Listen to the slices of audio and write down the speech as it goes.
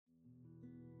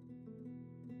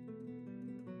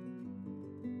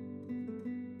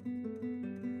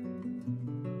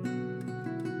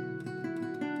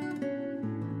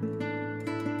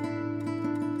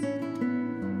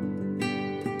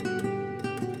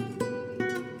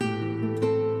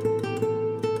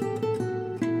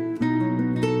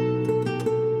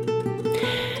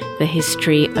The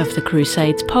History of the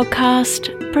Crusades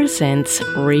podcast presents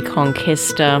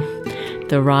Reconquista,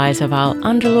 the rise of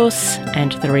Al-Andalus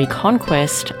and the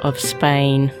reconquest of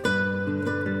Spain.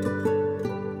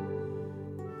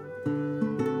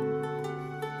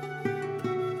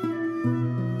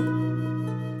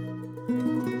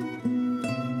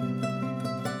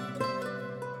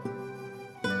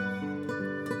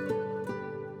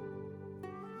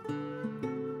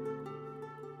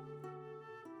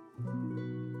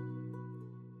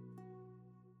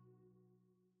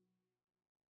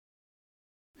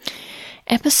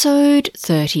 Episode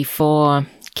 34,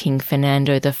 King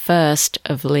Fernando I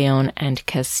of Leon and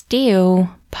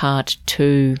Castile, Part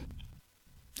 2.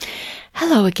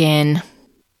 Hello again.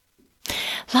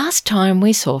 Last time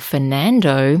we saw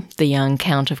Fernando, the young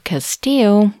Count of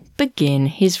Castile, begin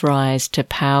his rise to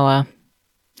power.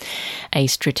 A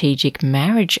strategic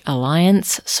marriage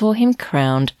alliance saw him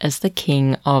crowned as the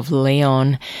King of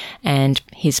Leon, and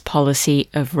his policy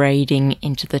of raiding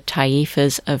into the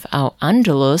taifas of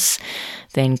Al-Andalus,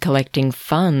 then collecting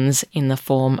funds in the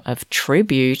form of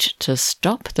tribute to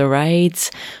stop the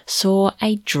raids, saw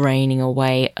a draining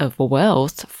away of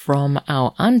wealth from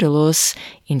Al-Andalus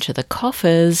into the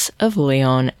coffers of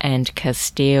Leon and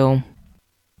Castile.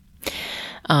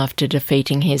 After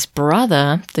defeating his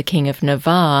brother, the King of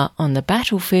Navarre, on the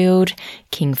battlefield,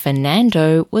 King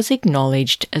Fernando was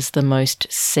acknowledged as the most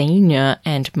senior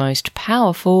and most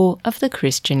powerful of the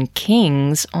Christian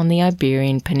kings on the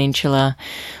Iberian Peninsula,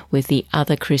 with the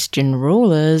other Christian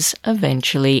rulers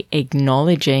eventually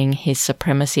acknowledging his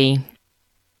supremacy.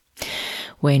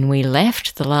 When we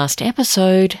left the last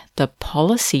episode, the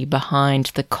policy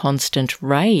behind the constant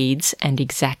raids and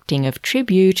exacting of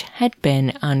tribute had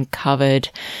been uncovered,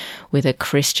 with a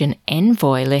Christian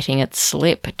envoy letting it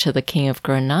slip to the King of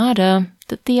Granada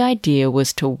that the idea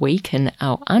was to weaken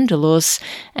Al-Andalus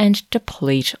and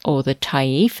deplete all the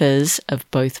taifas of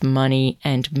both money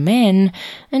and men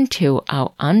until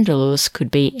Al-Andalus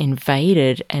could be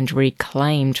invaded and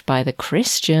reclaimed by the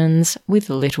Christians with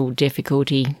little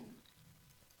difficulty.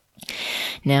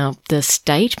 Now, the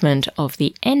statement of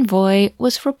the envoy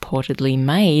was reportedly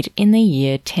made in the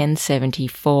year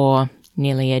 1074,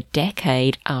 nearly a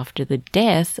decade after the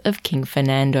death of King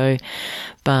Fernando,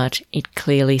 but it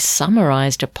clearly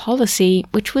summarised a policy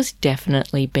which was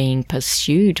definitely being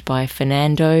pursued by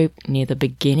Fernando near the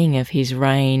beginning of his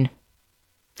reign.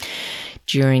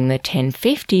 During the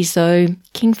 1050s, though,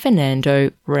 King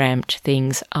Fernando ramped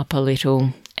things up a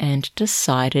little and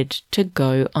decided to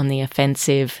go on the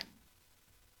offensive.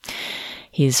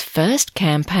 His first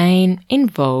campaign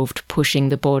involved pushing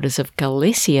the borders of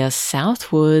Galicia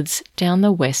southwards down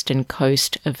the western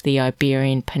coast of the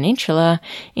Iberian Peninsula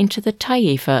into the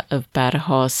Taifa of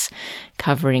Badajoz,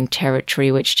 covering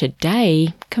territory which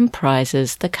today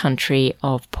comprises the country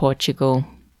of Portugal.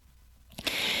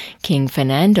 King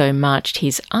Fernando marched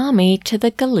his army to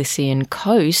the Galician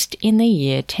coast in the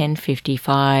year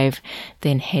 1055,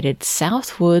 then headed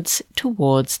southwards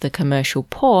towards the commercial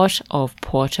port of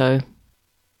Porto.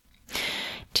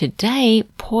 Today,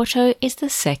 Porto is the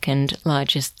second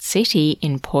largest city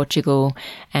in Portugal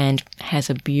and has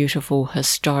a beautiful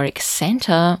historic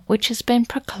centre which has been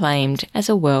proclaimed as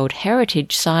a World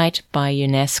Heritage Site by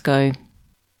UNESCO.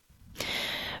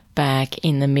 Back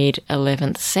in the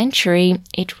mid-11th century,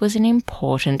 it was an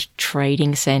important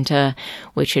trading centre,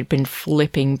 which had been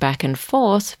flipping back and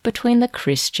forth between the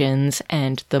Christians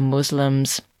and the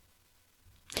Muslims.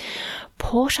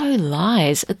 Porto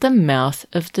lies at the mouth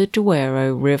of the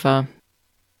Duero River.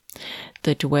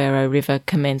 The Duero River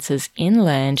commences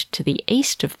inland to the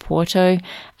east of Porto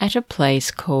at a place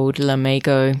called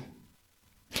Lamego.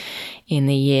 In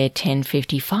the year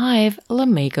 1055,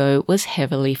 Lamego was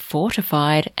heavily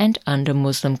fortified and under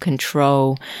Muslim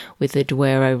control, with the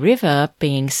Duero River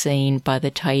being seen by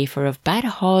the Taifa of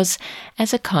Badajoz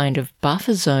as a kind of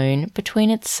buffer zone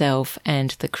between itself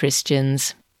and the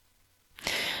Christians.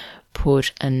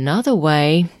 Put another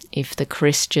way, if the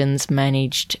Christians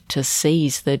managed to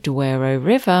seize the Duero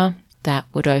River, that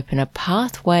would open a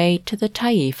pathway to the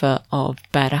Taifa of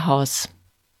Badajoz.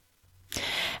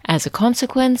 As a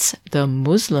consequence, the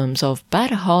Muslims of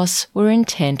Badajoz were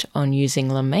intent on using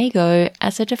Lamego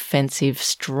as a defensive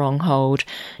stronghold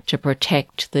to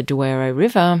protect the Duero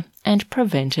River and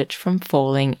prevent it from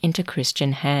falling into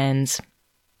Christian hands.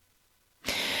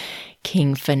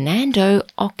 King Fernando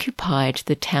occupied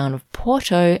the town of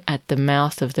Porto at the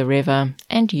mouth of the river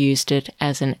and used it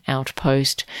as an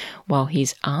outpost, while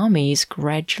his armies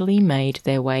gradually made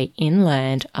their way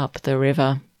inland up the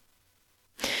river.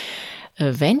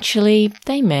 Eventually,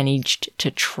 they managed to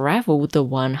travel the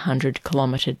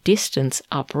 100-kilometre distance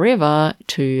upriver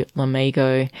to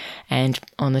Lamego, and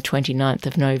on the 29th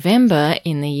of November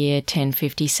in the year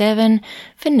 1057,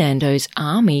 Fernando's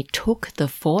army took the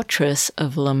fortress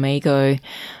of Lamego,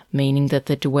 meaning that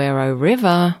the Duero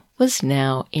River was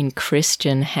now in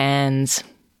Christian hands.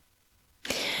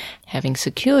 Having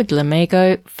secured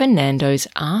Lamego, Fernando's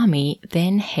army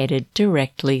then headed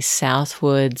directly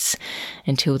southwards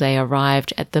until they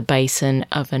arrived at the basin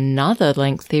of another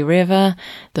lengthy river,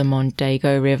 the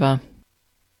Mondego River.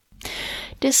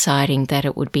 Deciding that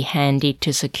it would be handy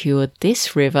to secure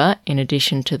this river in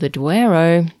addition to the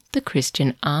Duero, the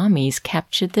Christian armies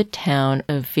captured the town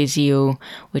of Vizeu,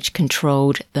 which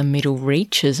controlled the middle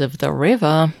reaches of the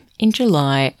river, in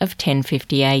July of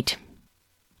 1058.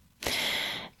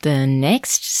 The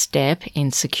next step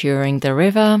in securing the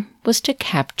river was to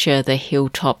capture the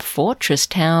hilltop fortress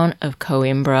town of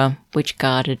Coimbra, which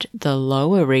guarded the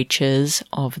lower reaches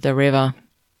of the river.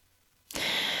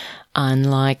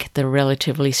 Unlike the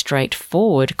relatively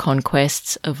straightforward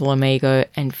conquests of Lamego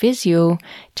and Vizeu,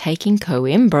 taking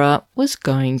Coimbra was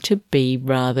going to be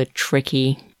rather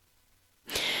tricky.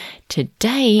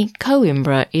 Today,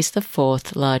 Coimbra is the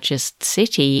fourth largest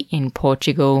city in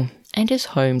Portugal and is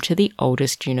home to the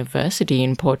oldest university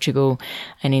in Portugal,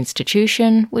 an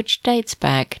institution which dates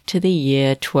back to the year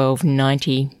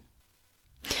 1290.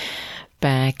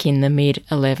 Back in the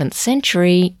mid-11th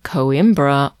century,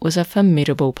 Coimbra was a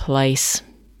formidable place.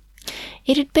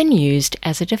 It had been used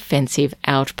as a defensive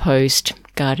outpost,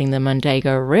 guarding the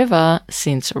Mondego River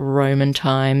since Roman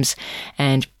times,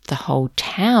 and the whole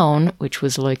town, which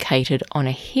was located on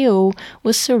a hill,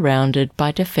 was surrounded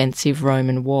by defensive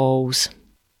Roman walls.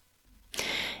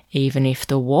 Even if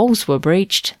the walls were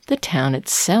breached, the town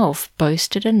itself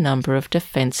boasted a number of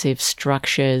defensive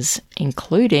structures,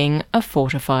 including a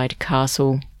fortified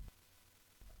castle.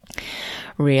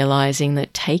 Realising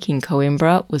that taking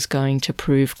Coimbra was going to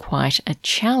prove quite a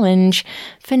challenge,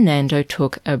 Fernando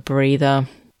took a breather.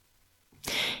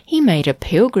 He made a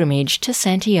pilgrimage to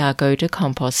Santiago de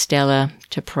Compostela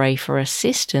to pray for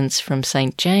assistance from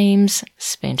St. James,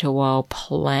 spent a while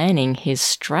planning his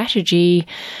strategy.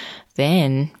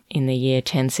 Then, in the year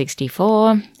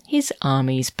 1064, his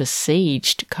armies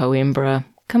besieged Coimbra,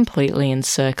 completely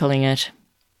encircling it.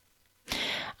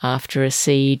 After a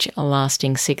siege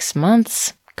lasting 6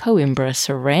 months, Coimbra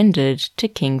surrendered to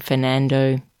King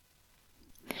Fernando.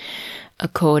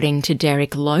 According to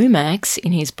Derek Lomax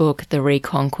in his book The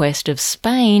Reconquest of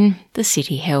Spain, the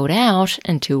city held out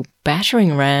until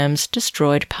battering rams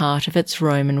destroyed part of its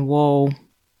Roman wall.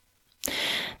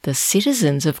 The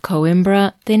citizens of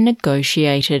Coimbra then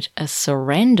negotiated a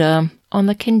surrender on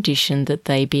the condition that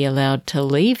they be allowed to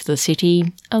leave the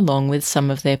city along with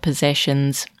some of their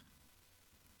possessions.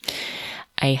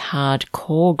 A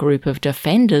hardcore group of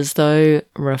defenders, though,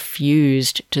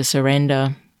 refused to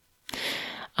surrender.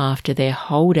 After their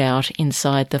holdout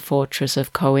inside the fortress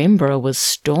of Coimbra was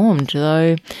stormed,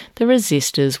 though, the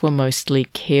resistors were mostly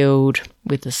killed,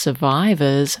 with the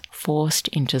survivors forced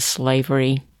into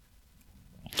slavery.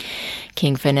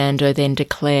 King Fernando then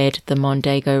declared the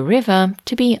Mondego River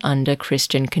to be under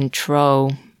Christian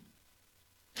control.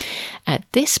 At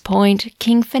this point,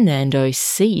 King Fernando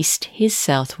ceased his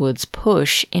southwards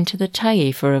push into the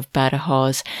Taifa of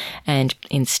Badajoz and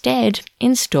instead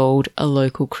installed a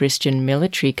local Christian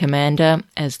military commander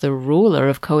as the ruler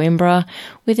of Coimbra,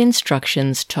 with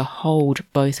instructions to hold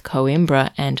both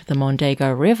Coimbra and the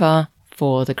Mondego River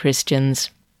for the Christians.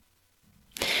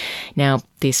 Now,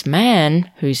 this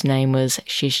man, whose name was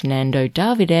Xisnando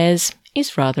Davides,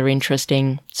 is rather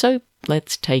interesting, so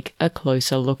let's take a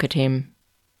closer look at him.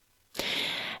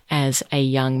 As a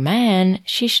young man,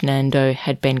 Xisnando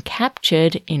had been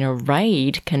captured in a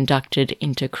raid conducted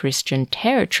into Christian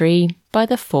territory by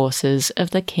the forces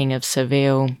of the King of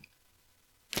Seville.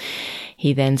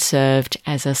 He then served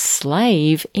as a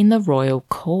slave in the royal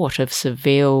court of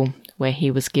Seville, where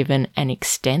he was given an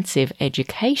extensive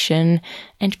education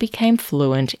and became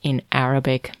fluent in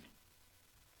Arabic.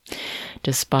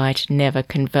 Despite never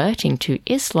converting to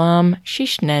Islam,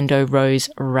 Xisnando rose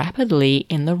rapidly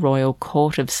in the royal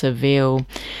court of Seville,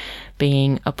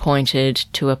 being appointed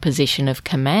to a position of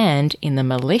command in the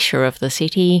militia of the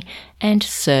city and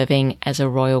serving as a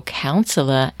royal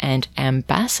councillor and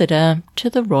ambassador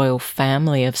to the royal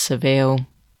family of Seville.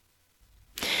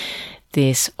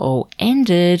 This all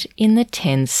ended in the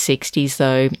 1060s,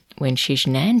 though, when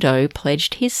Xisnando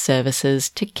pledged his services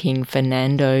to King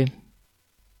Fernando.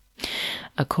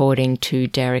 According to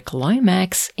Derek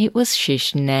Lomax, it was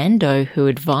Shishnando who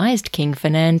advised King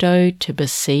Fernando to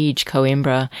besiege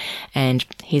Coimbra, and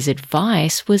his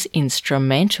advice was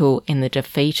instrumental in the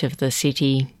defeat of the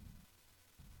city.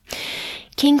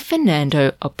 King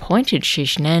Fernando appointed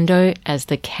Shishnando as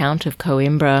the Count of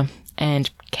Coimbra, and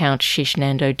Count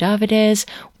Shishnando Davides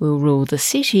will rule the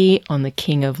city on the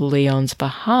King of Leon's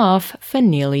behalf for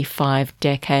nearly 5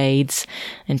 decades,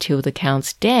 until the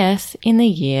Count's death in the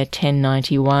year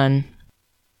 1091.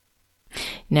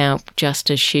 Now, just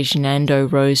as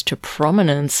Shishnando rose to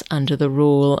prominence under the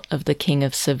rule of the King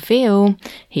of Seville,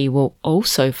 he will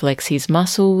also flex his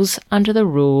muscles under the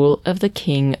rule of the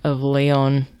King of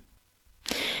Leon.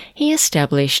 He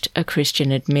established a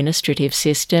Christian administrative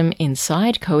system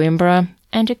inside Coimbra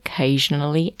and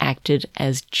occasionally acted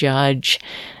as judge,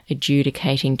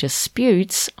 adjudicating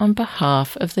disputes on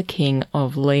behalf of the King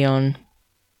of Leon.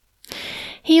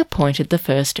 He appointed the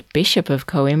first bishop of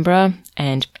Coimbra,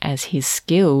 and as his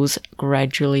skills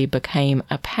gradually became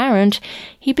apparent,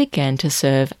 he began to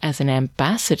serve as an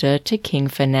ambassador to King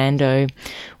Fernando.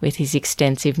 With his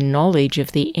extensive knowledge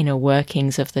of the inner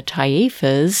workings of the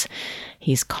taifas,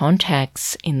 his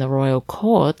contacts in the royal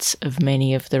courts of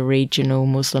many of the regional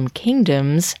Muslim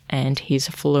kingdoms, and his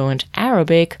fluent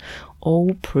Arabic,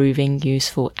 all proving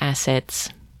useful assets.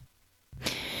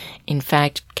 In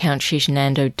fact, Count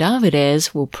Shishnando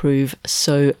Davides will prove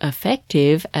so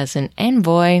effective as an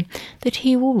envoy that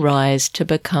he will rise to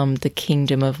become the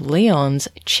Kingdom of Leon's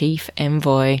chief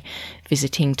envoy,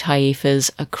 visiting taifas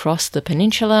across the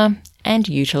peninsula and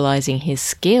utilising his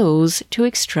skills to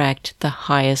extract the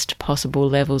highest possible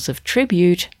levels of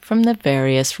tribute from the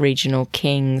various regional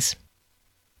kings.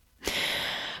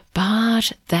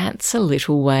 But that's a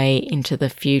little way into the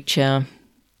future.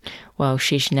 While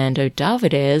Shishnando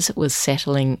Davides was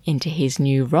settling into his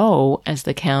new role as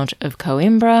the Count of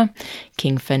Coimbra,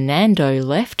 King Fernando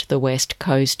left the west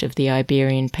coast of the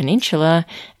Iberian Peninsula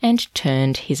and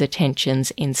turned his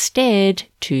attentions instead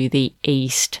to the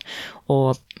east,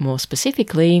 or more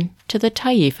specifically, to the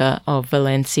Taifa of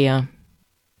Valencia.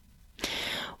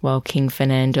 While King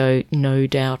Fernando no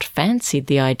doubt fancied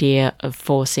the idea of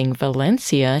forcing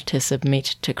Valencia to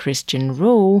submit to Christian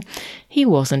rule, he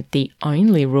wasn't the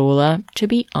only ruler to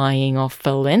be eyeing off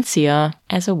Valencia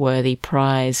as a worthy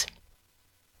prize.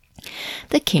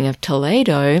 The King of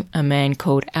Toledo, a man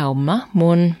called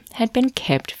Al-Ma'mun, had been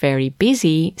kept very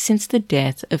busy since the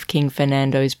death of King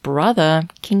Fernando's brother,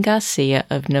 King Garcia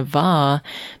of Navarre,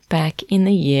 back in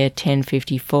the year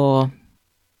 1054.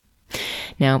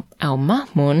 Now,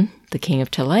 Al-Ma'mun, the King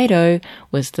of Toledo,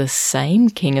 was the same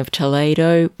King of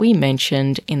Toledo we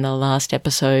mentioned in the last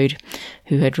episode,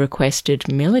 who had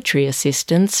requested military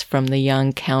assistance from the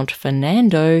young Count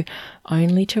Fernando,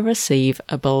 only to receive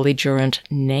a belligerent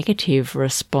negative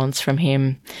response from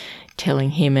him,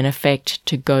 telling him in effect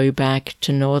to go back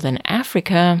to northern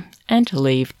Africa and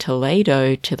leave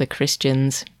Toledo to the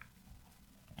Christians.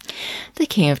 The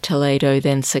King of Toledo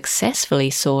then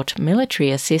successfully sought military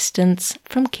assistance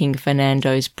from King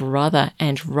Fernando's brother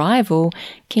and rival,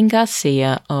 King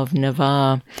Garcia of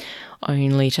Navarre,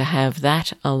 only to have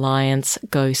that alliance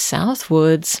go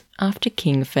southwards after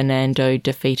King Fernando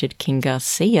defeated King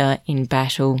Garcia in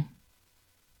battle.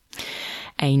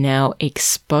 A now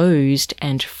exposed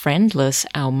and friendless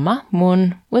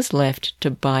Al-Ma'mun was left to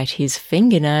bite his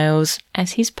fingernails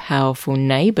as his powerful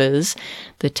neighbours,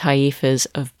 the taifas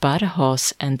of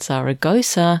Badajoz and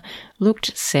Zaragoza,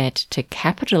 looked set to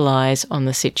capitalise on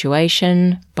the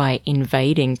situation by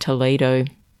invading Toledo.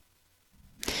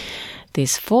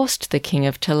 This forced the King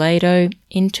of Toledo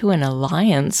into an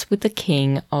alliance with the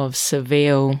King of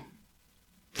Seville.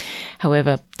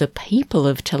 However, the people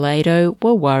of Toledo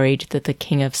were worried that the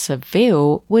King of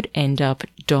Seville would end up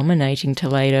dominating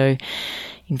Toledo.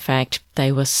 In fact,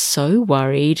 they were so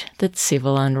worried that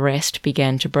civil unrest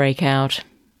began to break out.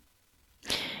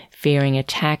 Fearing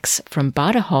attacks from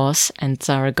Badajoz and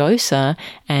Zaragoza,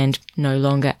 and no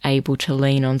longer able to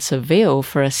lean on Seville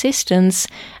for assistance,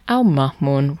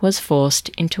 Al-Ma'mun was forced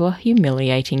into a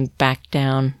humiliating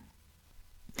backdown.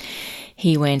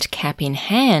 He went cap in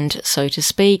hand, so to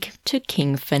speak, to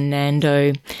King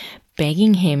Fernando,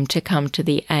 begging him to come to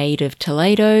the aid of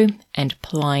Toledo and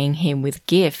plying him with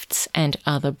gifts and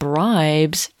other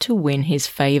bribes to win his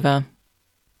favour.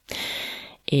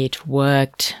 It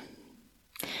worked.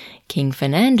 King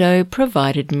Fernando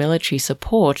provided military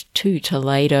support to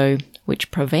Toledo,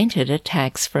 which prevented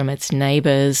attacks from its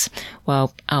neighbours,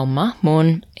 while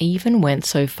Al-Ma'mun even went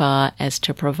so far as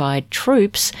to provide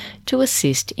troops to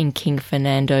assist in King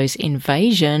Fernando's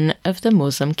invasion of the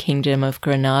Muslim kingdom of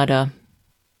Granada.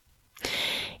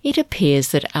 It appears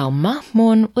that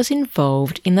Al-Ma'mun was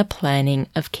involved in the planning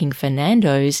of King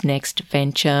Fernando's next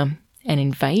venture, an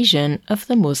invasion of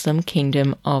the Muslim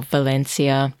kingdom of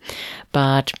Valencia.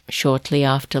 But shortly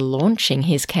after launching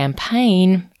his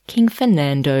campaign, King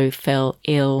Fernando fell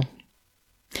ill.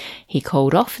 He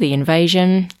called off the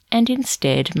invasion and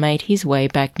instead made his way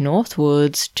back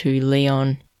northwards to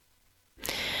Leon.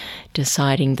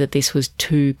 Deciding that this was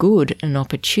too good an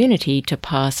opportunity to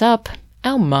pass up,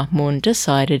 Al-Ma'mun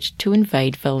decided to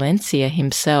invade Valencia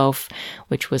himself,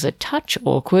 which was a touch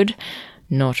awkward,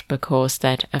 not because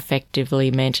that effectively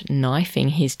meant knifing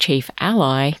his chief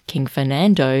ally, King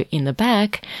Fernando, in the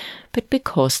back, but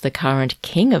because the current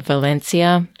king of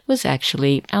Valencia was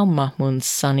actually Al-Ma'mun's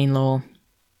son-in-law.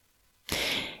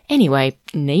 Anyway,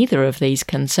 neither of these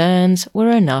concerns were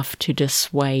enough to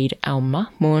dissuade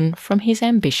Al-Ma'mun from his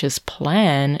ambitious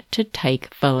plan to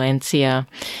take Valencia,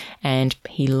 and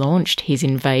he launched his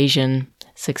invasion,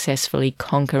 successfully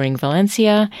conquering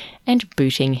Valencia and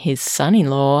booting his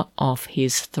son-in-law off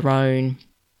his throne.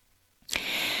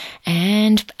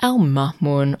 And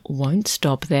Al-Ma'mun won't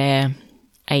stop there.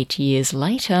 8 years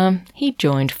later, he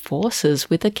joined forces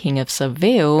with the King of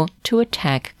Seville to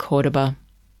attack Córdoba.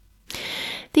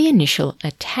 The initial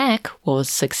attack was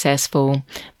successful,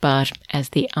 but as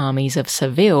the armies of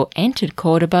Seville entered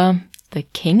Córdoba, the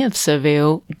King of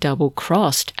Seville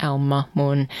double-crossed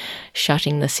Al-Ma'mun,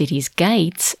 shutting the city's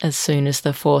gates as soon as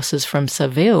the forces from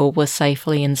Seville were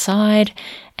safely inside,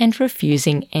 and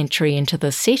refusing entry into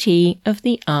the city of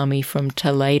the army from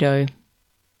Toledo.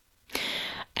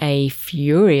 A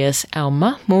furious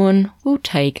Al-Ma'mun will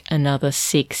take another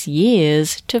 6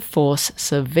 years to force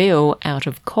Seville out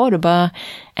of Córdoba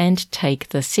and take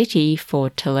the city for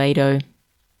Toledo.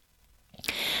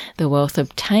 The wealth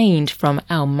obtained from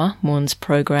Al-Ma'mun's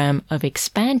program of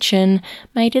expansion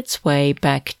made its way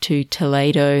back to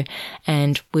Toledo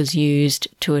and was used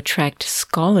to attract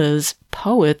scholars,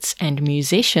 poets, and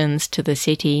musicians to the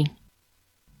city.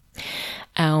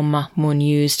 Al-Ma'mun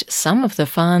used some of the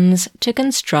funds to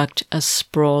construct a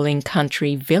sprawling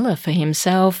country villa for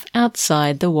himself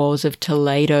outside the walls of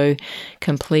Toledo,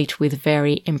 complete with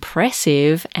very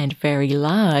impressive and very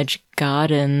large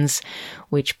gardens,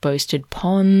 which boasted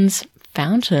ponds,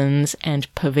 fountains, and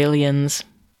pavilions.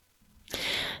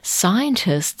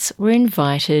 Scientists were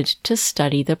invited to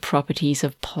study the properties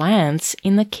of plants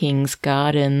in the king's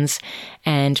gardens,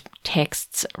 and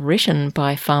texts written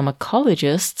by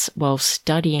pharmacologists while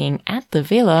studying at the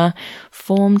villa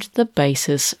formed the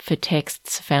basis for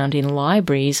texts found in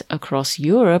libraries across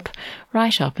Europe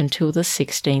right up until the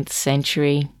 16th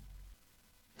century.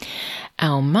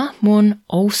 Al-Ma'mun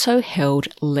also held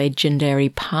legendary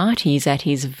parties at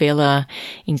his villa,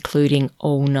 including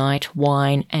all-night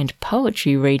wine and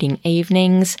poetry reading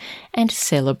evenings and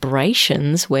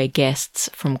celebrations where guests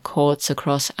from courts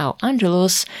across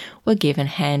Al-Andalus were given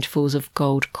handfuls of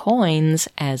gold coins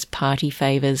as party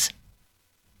favours.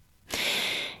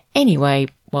 Anyway,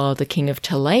 while the King of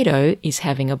Toledo is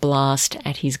having a blast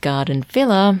at his garden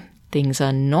villa, things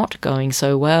are not going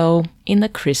so well in the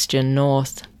Christian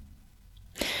north.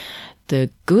 The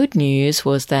good news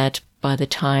was that by the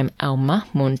time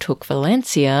Al-Ma'mun took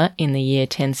Valencia in the year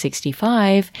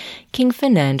 1065, King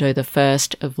Fernando I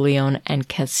of Leon and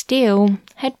Castile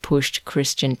had pushed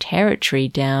Christian territory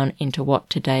down into what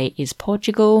today is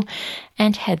Portugal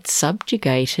and had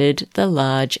subjugated the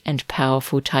large and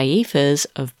powerful taifas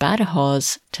of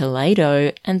Badajoz,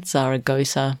 Toledo, and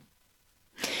Zaragoza.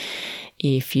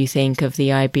 If you think of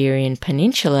the Iberian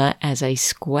Peninsula as a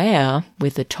square,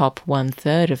 with the top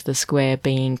 1/3 of the square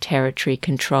being territory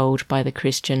controlled by the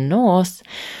Christian north,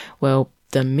 well,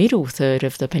 the middle third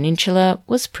of the peninsula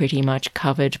was pretty much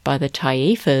covered by the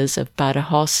taifas of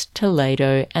Badajoz,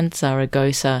 Toledo, and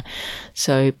Zaragoza.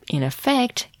 So, in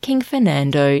effect, King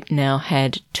Fernando now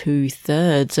had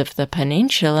 2/3 of the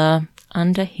peninsula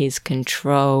under his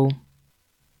control.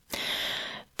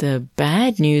 The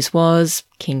bad news was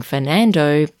King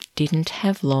Fernando didn't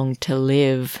have long to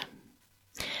live.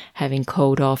 Having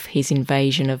called off his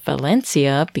invasion of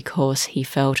Valencia because he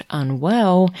felt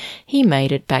unwell, he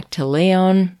made it back to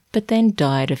Leon, but then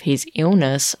died of his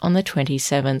illness on the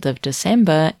 27th of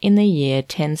December in the year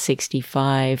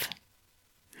 1065.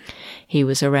 He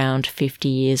was around 50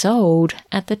 years old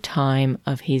at the time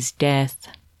of his death.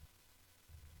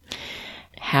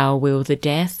 How will the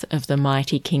death of the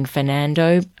mighty King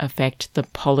Fernando affect the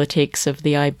politics of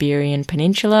the Iberian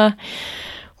Peninsula?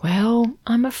 Well,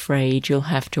 I'm afraid you'll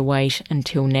have to wait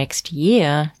until next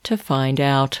year to find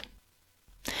out.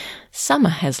 Summer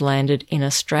has landed in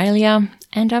Australia,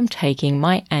 and I'm taking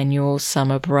my annual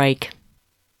summer break.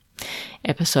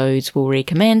 Episodes will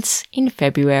recommence in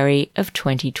February of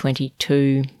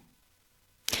 2022.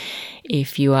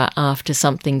 If you are after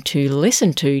something to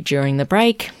listen to during the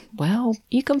break, well,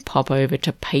 you can pop over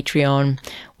to Patreon,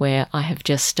 where I have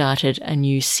just started a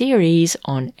new series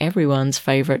on everyone's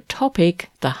favourite topic,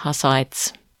 the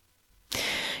Hussites.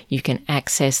 You can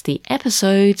access the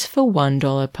episodes for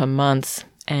 $1 per month,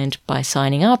 and by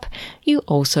signing up, you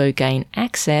also gain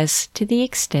access to the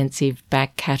extensive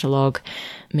back catalogue,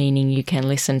 meaning you can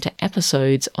listen to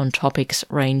episodes on topics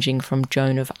ranging from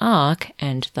Joan of Arc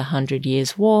and the 100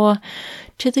 Years' War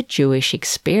to the Jewish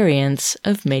experience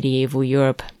of medieval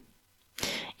Europe.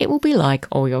 It will be like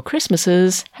all your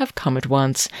Christmases have come at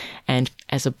once, and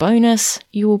as a bonus,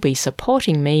 you will be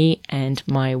supporting me and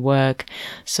my work.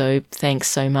 So thanks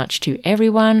so much to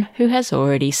everyone who has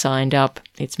already signed up.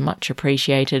 It's much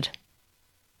appreciated.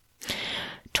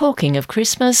 Talking of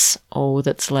Christmas, all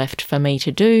that's left for me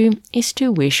to do is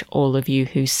to wish all of you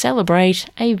who celebrate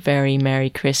a very Merry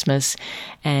Christmas,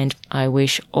 and I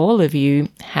wish all of you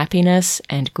happiness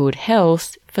and good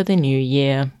health for the new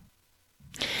year.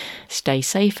 Stay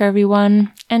safe,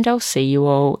 everyone, and I'll see you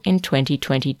all in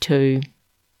 2022.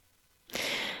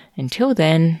 Until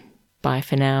then, bye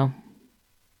for now.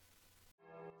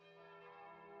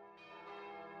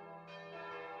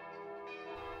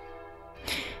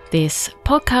 This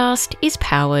podcast is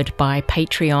powered by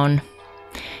Patreon.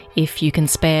 If you can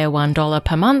spare $1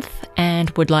 per month and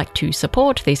would like to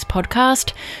support this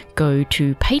podcast, go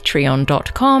to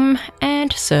patreon.com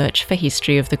and search for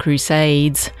History of the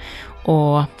Crusades,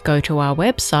 or go to our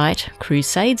website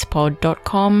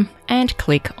crusadespod.com and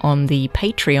click on the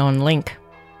Patreon link.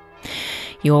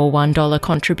 Your $1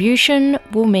 contribution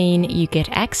will mean you get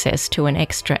access to an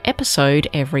extra episode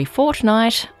every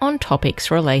fortnight on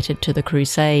topics related to the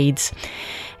Crusades.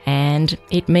 And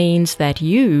it means that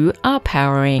you are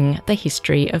powering the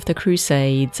History of the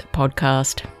Crusades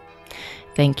podcast.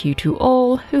 Thank you to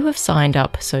all who have signed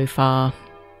up so far.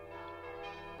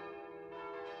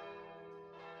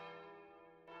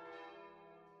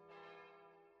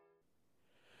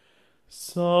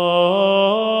 Sanctus,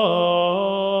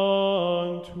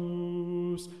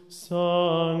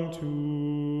 Sanctus,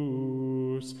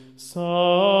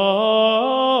 Sanctus.